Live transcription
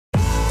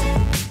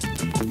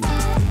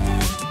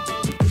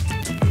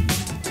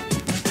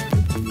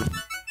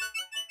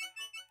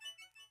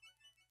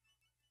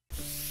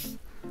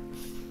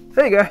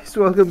Hey guys,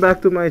 welcome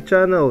back to my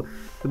channel.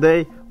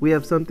 Today we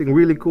have something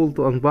really cool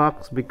to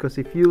unbox, because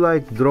if you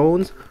like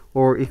drones,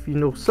 or if you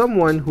know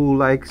someone who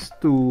likes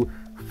to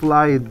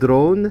fly a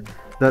drone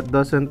that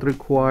doesn't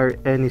require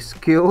any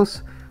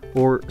skills,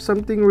 or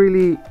something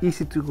really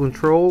easy to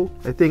control,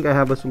 I think I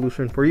have a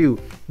solution for you.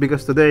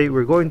 Because today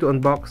we're going to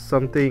unbox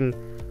something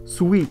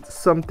sweet,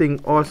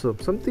 something awesome,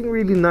 something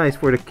really nice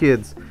for the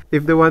kids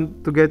if they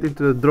want to get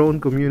into the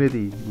drone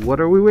community. What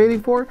are we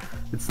waiting for?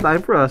 It's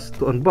time for us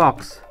to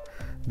unbox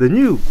the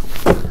new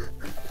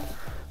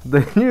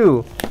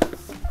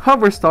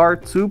Hoverstar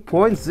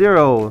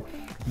 2.0.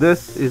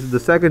 This is the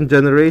second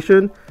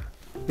generation.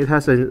 It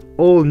has an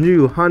all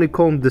new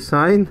honeycomb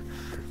design,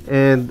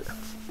 and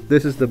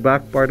this is the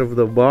back part of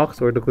the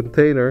box or the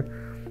container.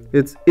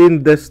 It's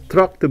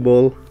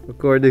indestructible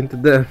according to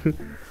them,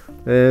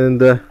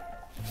 and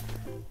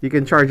you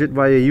can charge it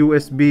via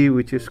USB,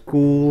 which is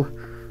cool.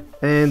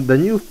 And the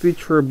new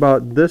feature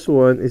about this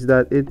one is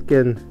that it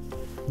can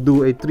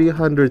do a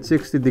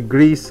 360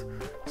 degrees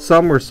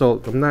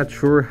somersault. I'm not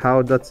sure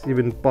how that's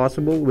even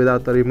possible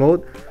without the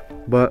remote,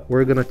 but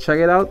we're gonna check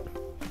it out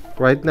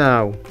right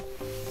now.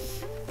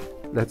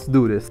 Let's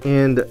do this.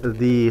 And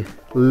the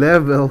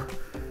level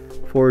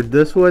for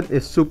this one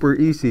is super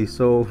easy,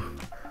 so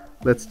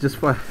let's just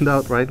find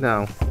out right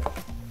now.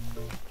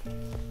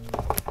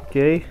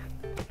 Okay,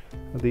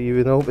 how do you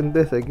even open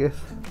this? I guess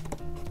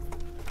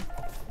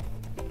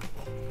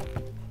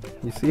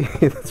you see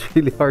it's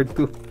really hard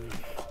to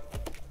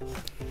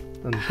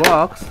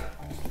unbox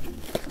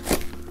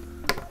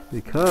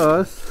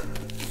because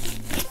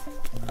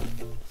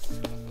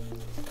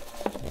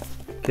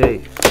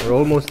okay, we're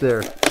almost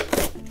there.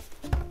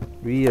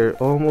 We are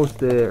almost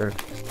there.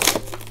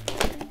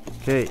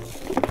 Okay,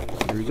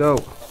 here we go.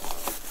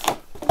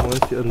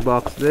 Once you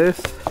unbox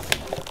this,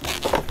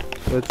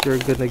 what you're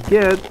gonna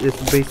get is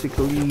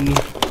basically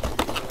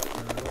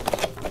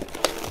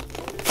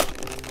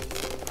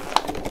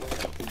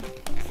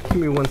give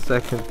me 1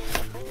 second.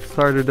 It's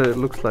harder than it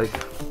looks like.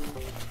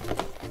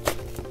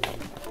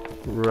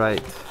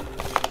 Right.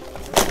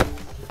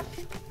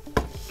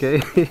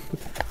 Okay.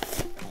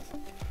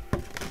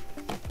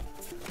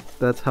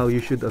 That's how you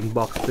should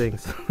unbox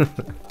things.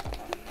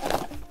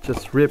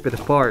 Just rip it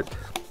apart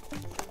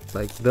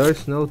like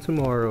there's no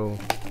tomorrow.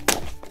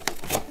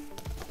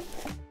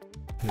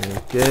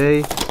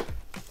 Okay.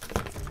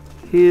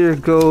 Here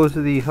goes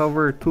the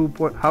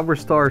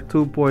Hoverstar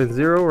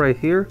 2.0 right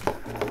here.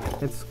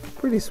 It's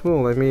pretty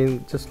small. I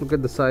mean, just look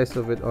at the size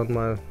of it on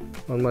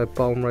my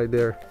palm right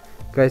there.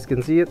 You guys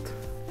can see it.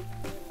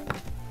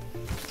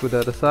 Put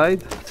that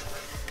aside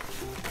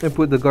and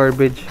put the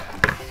garbage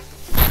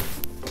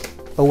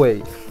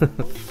away.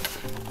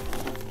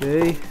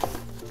 Okay,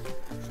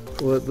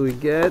 what do we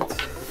get?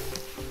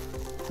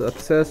 The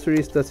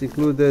accessories that's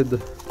included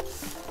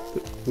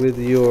with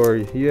your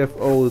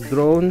UFO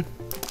drone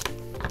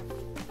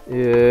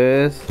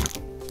is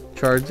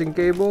charging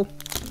cable.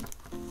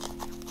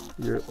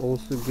 You're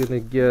also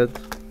gonna get,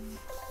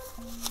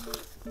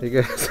 I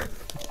guess,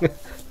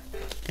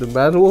 the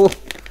manual,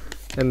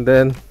 and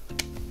then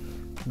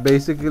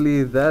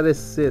basically that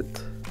is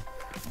it.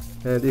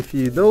 And if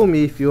you know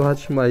me, if you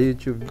watch my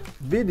YouTube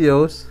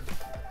videos,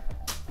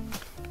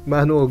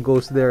 manual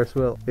goes there as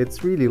well.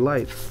 It's really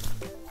light.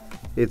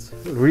 It's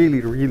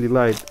really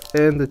light.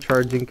 And the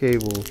charging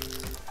cable.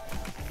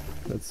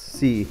 Let's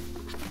see,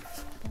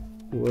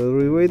 what are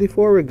we waiting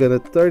for? We're gonna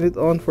turn it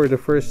on for the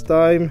first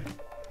time.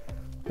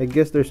 I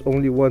guess there's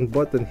only one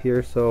button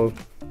here, so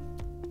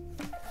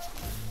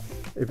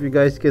if you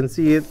guys can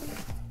see it,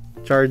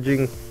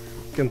 charging,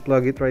 you can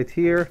plug it right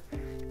here,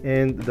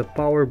 and the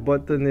power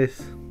button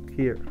is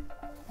here.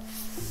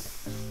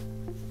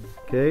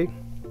 Okay,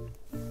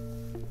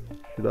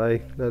 should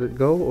I let it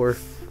go, or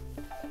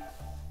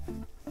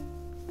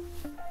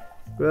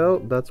well,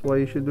 that's why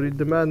you should read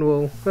the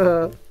manual.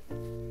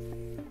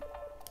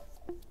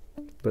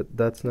 But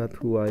that's not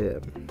who I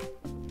am.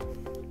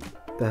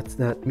 That's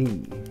not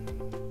me.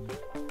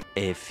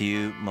 A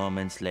few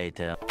moments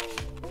later.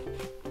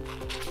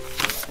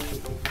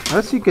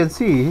 As you can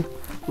see,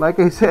 like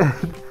I said,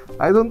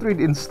 I don't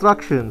read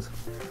instructions.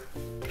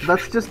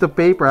 That's just the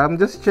paper. I'm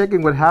just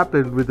checking what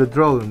happened with the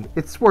drone.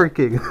 It's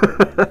working.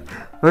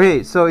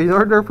 Okay, so in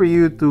order for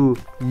you to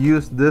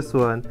use this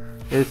one,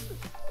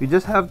 you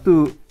just have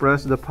to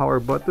press the power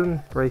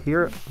button right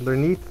here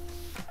underneath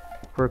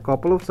for a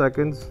couple of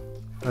seconds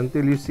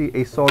until you see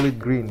a solid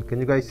green. Can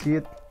you guys see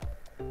it?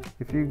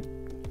 If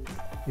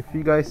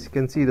you guys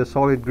can see the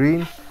solid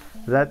green,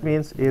 that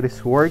means it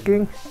is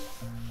working.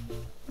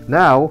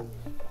 Now,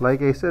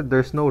 like I said,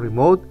 there's no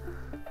remote,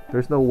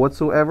 there's no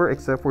whatsoever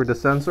except for the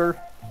sensor.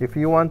 If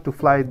you want to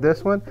fly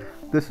this one,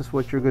 this is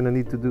what you're gonna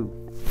need to do.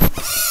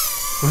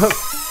 Whoa,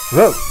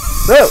 whoa,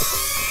 whoa!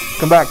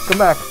 Come back, come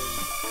back.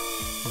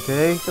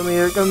 Okay, come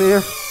here, come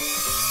here.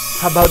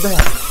 How about that?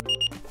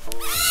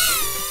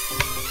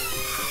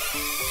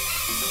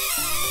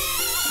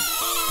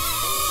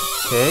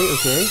 Okay,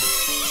 okay.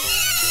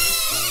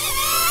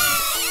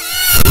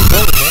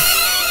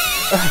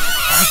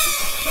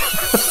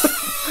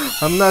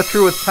 I'm not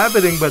sure what's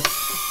happening, but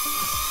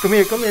come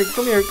here, come here,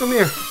 come here, come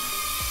here.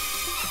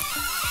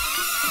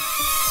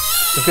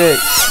 Okay.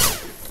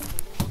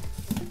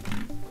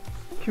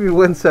 Give me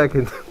 1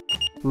 second.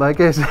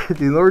 Like I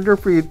said, in order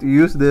for you to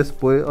use this,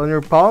 put it on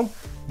your palm,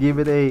 give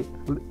it a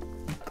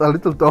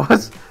little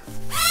toss,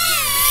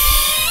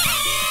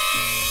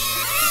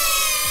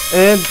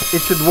 and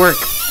it should work.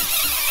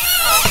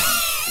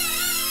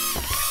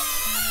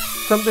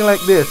 Something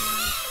like this.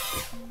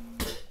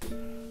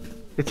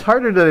 It's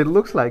harder than it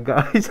looks like,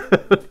 guys.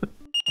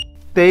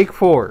 Take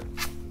 4.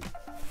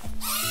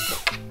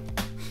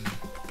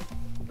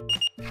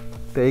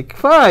 Take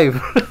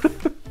 5.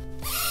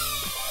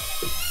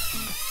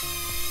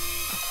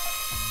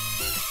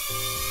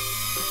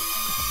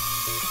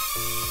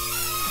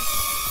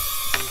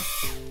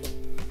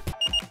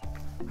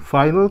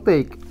 Final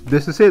take.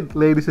 This is it,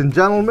 ladies and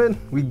gentlemen.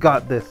 We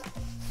got this.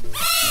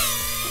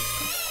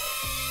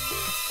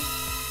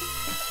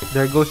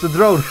 There goes the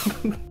drone.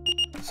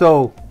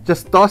 So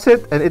just toss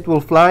it and it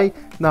will fly.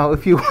 Now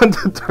if you want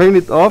to turn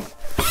it off,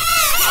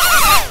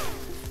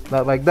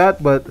 not like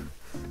that, but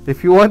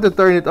if you want to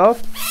turn it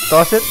off,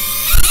 toss it,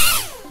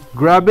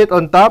 grab it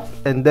on top,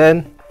 and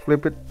then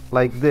flip it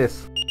like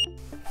this.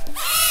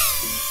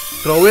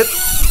 Throw it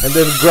and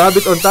then grab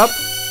it on top.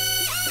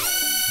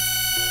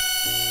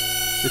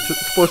 It's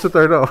supposed to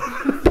turn off.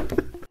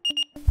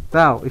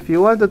 Now, if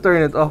you want to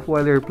turn it off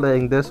while you're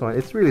playing this one,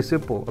 it's really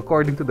simple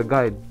according to the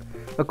guide.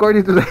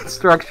 According to the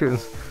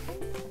instructions,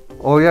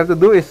 all you have to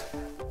do is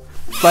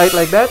fly it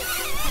like that.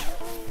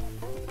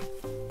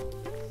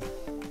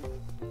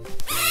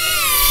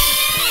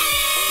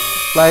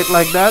 Fly it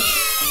like that.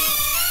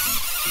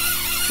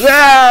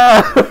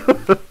 Yeah!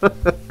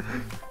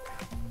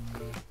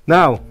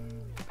 Now,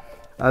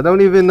 I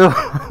don't even know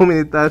how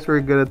many times we're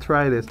gonna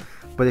try this.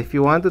 But if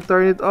you want to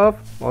turn it off,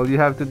 all you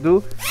have to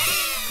do,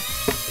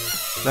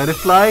 let it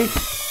fly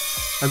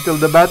until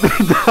the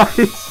battery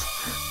dies.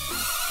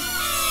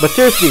 But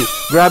seriously,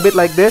 grab it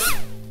like this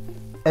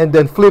and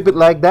then flip it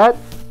like that.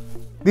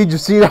 Did you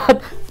see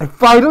that? I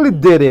finally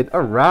did it.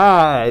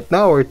 Alright,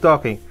 now we're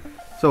talking.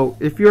 So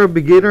if you're a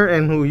beginner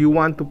and who you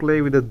want to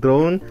play with a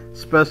drone,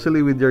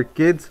 especially with your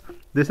kids,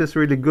 this is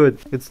really good.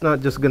 It's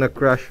not just gonna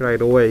crash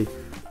right away.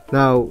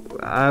 Now,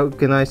 how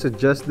can I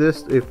suggest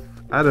this? If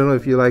I don't know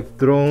if you like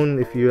drone,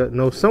 if you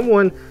know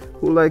someone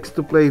who likes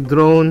to play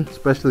drone,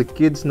 especially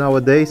kids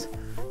nowadays,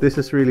 this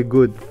is really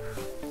good.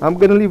 I'm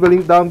gonna leave a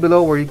link down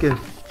below where you can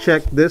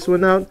check this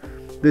one out.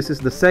 This is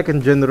the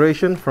second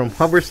generation from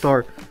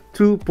Hoverstar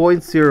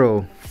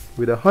 2.0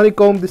 with a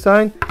honeycomb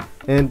design,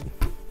 and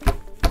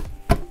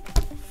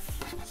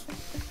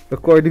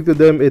according to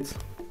them, it's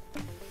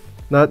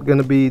not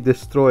gonna be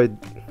destroyed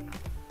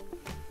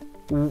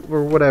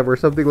or whatever,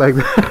 something like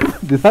that.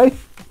 Did I?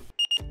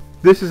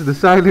 This is the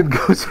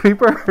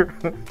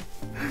Thesilentghostreaper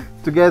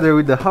together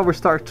with the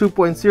Hoverstar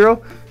 2.0,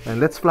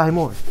 and let's fly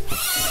more.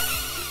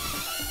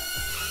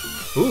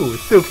 Ooh,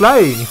 it's still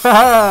flying.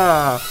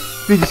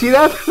 Did you see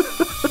that?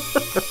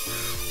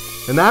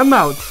 And I'm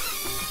out.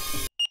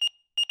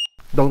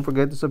 Don't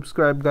forget to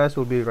subscribe, guys.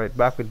 We'll be right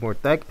back with more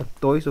tech and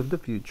toys of the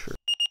future.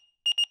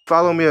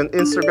 Follow me on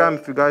Instagram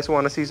if you guys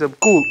want to see some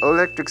cool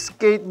electric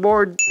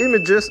skateboard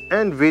images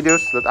and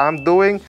videos that I'm doing.